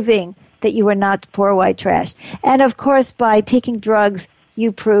proving that you were not poor white trash. And of course, by taking drugs,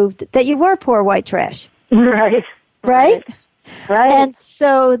 you proved that you were poor white trash. Right. Right? Right. And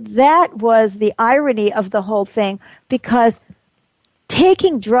so that was the irony of the whole thing, because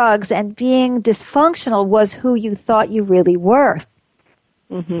taking drugs and being dysfunctional was who you thought you really were.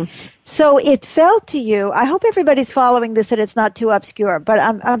 Mm-hmm. So it felt to you, I hope everybody's following this and it's not too obscure, but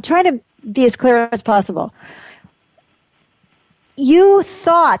I'm trying to be as clear as possible. You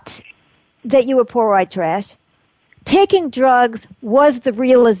thought that you were poor white trash. Taking drugs was the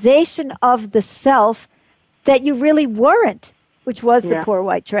realization of the self that you really weren't, which was the poor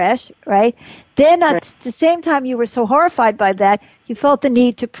white trash, right? Then at the same time you were so horrified by that, you felt the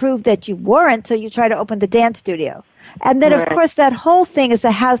need to prove that you weren't, so you tried to open the dance studio. And then, of course, that whole thing is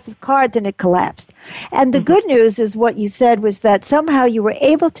a house of cards, and it collapsed. And the good news is what you said was that somehow you were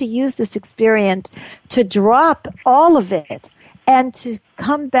able to use this experience to drop all of it and to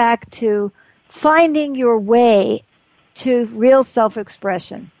come back to finding your way to real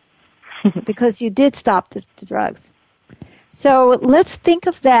self-expression, because you did stop the drugs. So let's think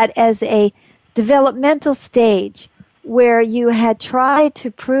of that as a developmental stage where you had tried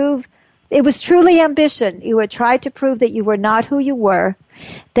to prove, it was truly ambition. You had tried to prove that you were not who you were,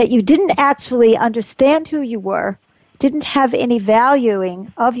 that you didn't actually understand who you were, didn't have any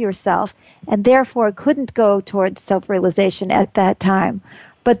valuing of yourself, and therefore couldn't go towards self-realization at that time.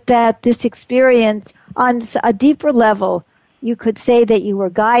 But that this experience, on a deeper level, you could say that you were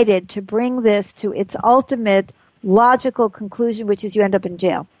guided to bring this to its ultimate logical conclusion, which is you end up in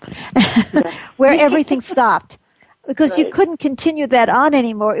jail, where everything stopped. Because you couldn't continue that on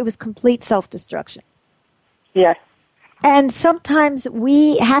anymore. It was complete self-destruction. Yes. And sometimes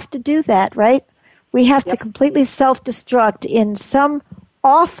we have to do that, right? We have to completely self-destruct in some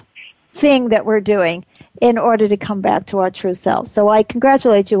off thing that we're doing in order to come back to our true self. So I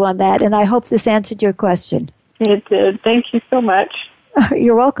congratulate you on that, and I hope this answered your question. It did. Thank you so much.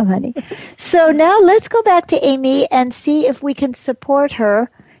 You're welcome, honey. So now let's go back to Amy and see if we can support her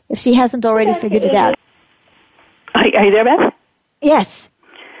if she hasn't already figured it out. Are you there, Beth? Yes.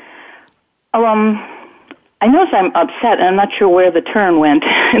 Oh, I notice I'm upset, and I'm not sure where the turn went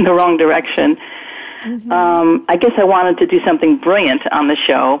in the wrong direction. Mm-hmm. I guess I wanted to do something brilliant on the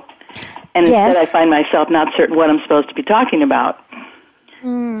show, and instead I find myself not certain what I'm supposed to be talking about.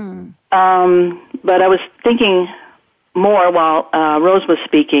 Mm. But I was thinking more while Rose was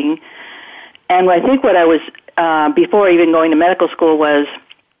speaking, and I think what I was, before even going to medical school, was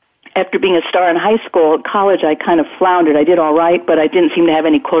after being a star in high school, at college I kind of floundered. I did all right, but I didn't seem to have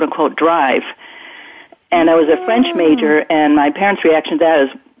any quote-unquote drive. And I was a French major, and my parents' reaction to that is,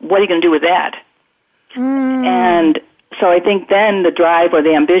 what are you going to do with that? Mm. And so I think then the drive or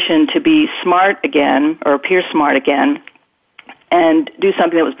the ambition to be smart again, or appear smart again, and do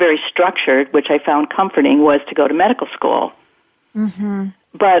something that was very structured, which I found comforting, was to go to medical school. Mm-hmm.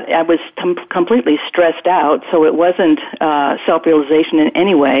 But I was completely stressed out, so it wasn't self-realization in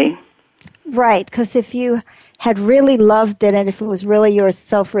any way. Right, because if you had really loved it and if it was really your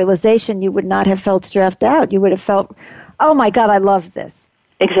self-realization, you would not have felt stressed out. You would have felt, oh my God, I love this.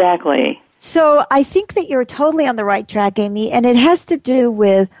 Exactly. So I think that you're totally on the right track, Amy, and it has to do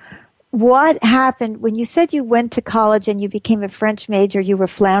with what happened when you said you went to college and you became a French major. You were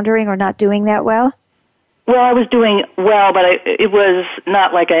floundering or not doing that well? Well, I was doing well, but it was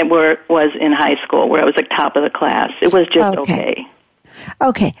not like I was in high school where I was like top of the class. It was just okay.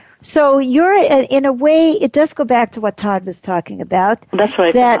 Okay. So you're, in a way, it does go back to what Todd was talking about. That's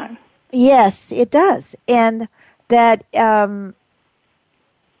what I thought. Yes, it does. And that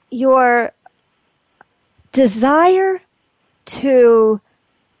your desire to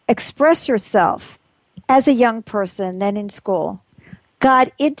express yourself as a young person and in school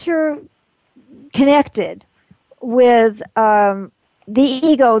got interconnected with the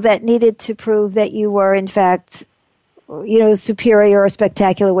ego that needed to prove that you were, in fact, superior or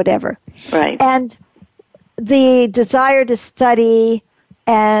spectacular, whatever. Right. And the desire to study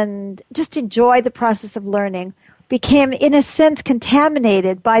and just enjoy the process of learning became, in a sense,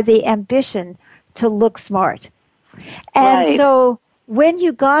 contaminated by the ambition to look smart. And so when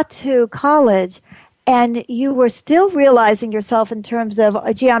you got to college and you were still realizing yourself in terms of,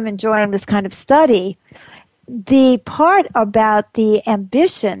 gee, I'm enjoying this kind of study, the part about the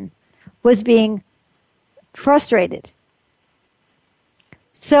ambition was being frustrated.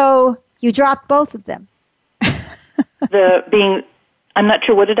 So you dropped both of them. I'm not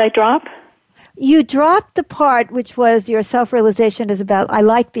sure, what did I drop? You dropped the part which was your self-realization is about, I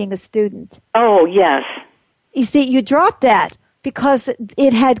like being a student. Oh, yes. You see, you dropped that because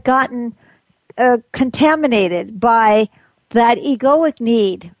it had gotten contaminated by that egoic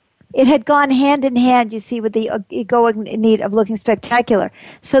need. It had gone hand in hand, you see, with the egoic need of looking spectacular.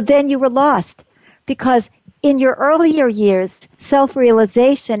 So then you were lost because in your earlier years,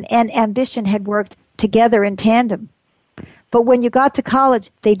 self-realization and ambition had worked together in tandem. But when you got to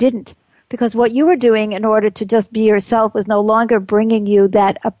college, they didn't. Because what you were doing in order to just be yourself was no longer bringing you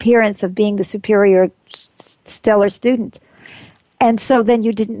that appearance of being the superior, stellar student. And so then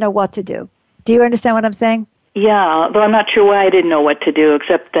you didn't know what to do. Do you understand what I'm saying? Yeah, though I'm not sure why I didn't know what to do,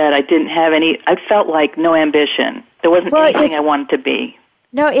 except that I didn't have I felt like no ambition. There wasn't anything I wanted to be.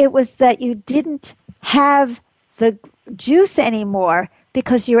 No, it was that you didn't have the juice anymore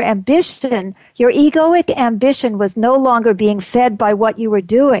because your ambition, your egoic ambition was no longer being fed by what you were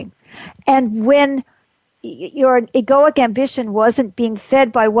doing. And when your egoic ambition wasn't being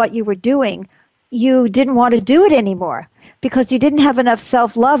fed by what you were doing, you didn't want to do it anymore because you didn't have enough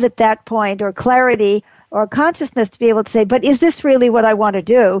self-love at that point or clarity or consciousness to be able to say, but is this really what I want to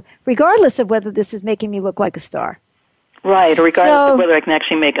do, regardless of whether this is making me look like a star? Right, or regardless of whether I can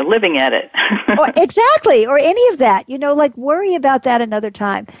actually make a living at it. Exactly, or any of that. Worry about that another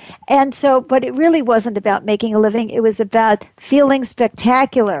time. And so, but it really wasn't about making a living. It was about feeling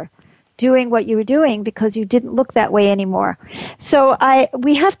spectacular, doing what you were doing because you didn't look that way anymore. So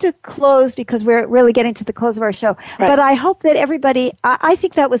we have to close because we're really getting to the close of our show. Right. But I hope that everybody, I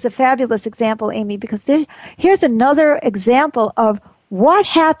think that was a fabulous example, Amy, because here's another example of what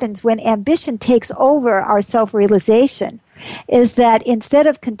happens when ambition takes over our self-realization is that instead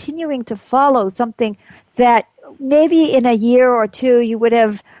of continuing to follow something that maybe in a year or two you would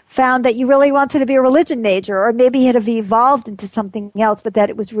have found that you really wanted to be a religion major, or maybe it had evolved into something else, but that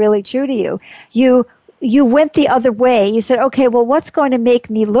it was really true to you. You went the other way. You said, okay, well, what's going to make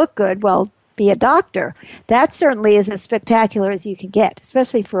me look good? Well, be a doctor. That certainly is as spectacular as you can get,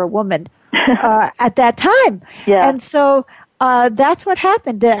 especially for a woman at that time. Yeah. And so that's what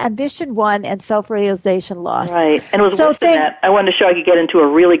happened. The ambition won and self-realization lost. Right. And it was worse than that. I wanted to show I could get into a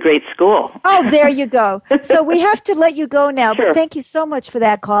really great school. Oh, there you go. So we have to let you go now. Sure. But thank you so much for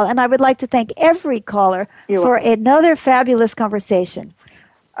that call. And I would like to thank every caller for another fabulous conversation.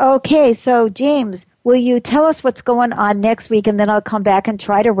 Okay, so James, will you tell us what's going on next week, and then I'll come back and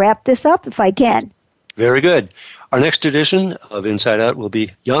try to wrap this up if I can. Very good. Our next edition of Inside Out will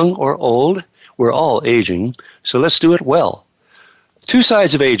be Young or Old. We're all aging, so let's do it well. 2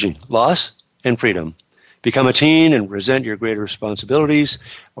 sides of aging, loss and freedom. Become a teen and resent your greater responsibilities,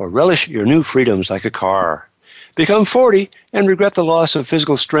 or relish your new freedoms like a car. Become 40 and regret the loss of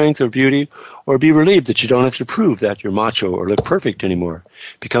physical strength or beauty, or be relieved that you don't have to prove that you're macho or look perfect anymore.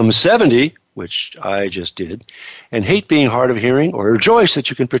 Become 70, which I just did, and hate being hard of hearing, or rejoice that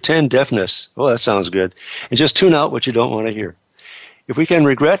you can pretend deafness. Oh, that sounds good. And just tune out what you don't want to hear. If we can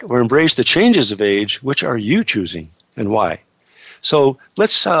regret or embrace the changes of age, which are you choosing and why? So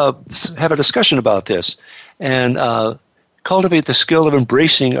let's have a discussion about this and cultivate the skill of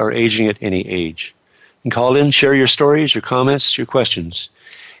embracing our aging at any age. And call in, share your stories, your comments, your questions.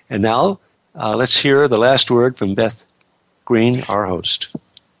 And now, let's hear the last word from Beth Green, our host.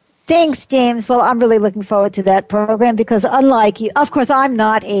 Thanks, James. Well, I'm really looking forward to that program because unlike you, of course, I'm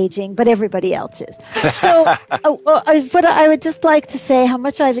not aging, but everybody else is. So but I would just like to say how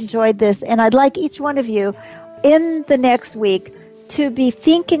much I've enjoyed this, and I'd like each one of you in the next week to be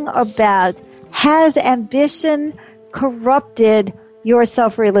thinking about, has ambition corrupted your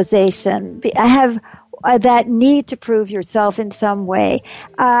self-realization? Have that need to prove yourself in some way?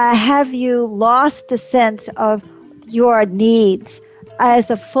 Have you lost the sense of your needs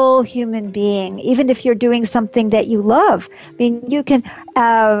as a full human being, even if you're doing something that you love? I mean, you can,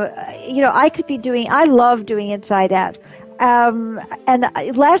 I love doing Inside Out. And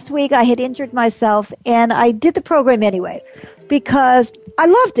last week I had injured myself and I did the program anyway because I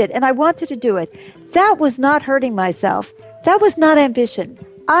loved it and I wanted to do it. That was not hurting myself. That was not ambition.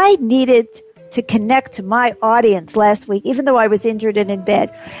 I needed to connect to my audience last week, even though I was injured and in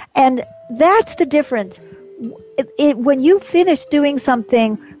bed. And that's the difference. When you finish doing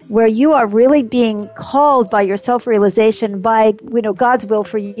something where you are really being called by your self-realization, by God's will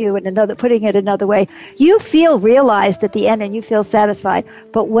for you, and putting it another way, you feel realized at the end and you feel satisfied.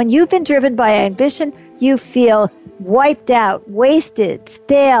 But when you've been driven by ambition, you feel wiped out, wasted,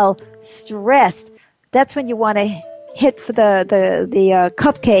 stale, stressed. That's when you want to hit for the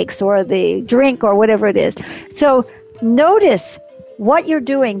cupcakes or the drink or whatever it is. So notice what you're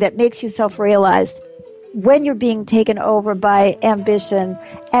doing that makes you self-realized when you're being taken over by ambition,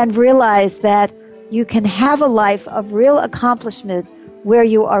 and realize that you can have a life of real accomplishment where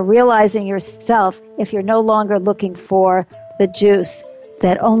you are realizing yourself if you're no longer looking for the juice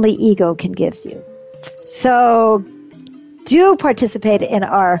that only ego can give you. So do participate in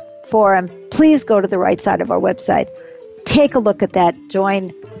our forum. Please go to the right side of our website. Take a look at that.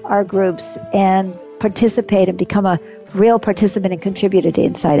 Join our groups and participate and become a real participant and contributor to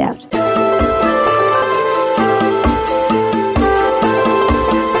Inside Out.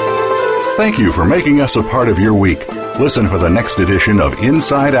 Thank you for making us a part of your week. Listen for the next edition of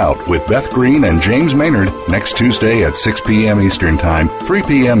Inside Out with Beth Green and James Maynard next Tuesday at 6 p.m. Eastern Time, 3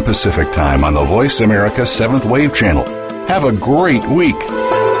 p.m. Pacific Time on the Voice America 7th Wave Channel. Have a great week.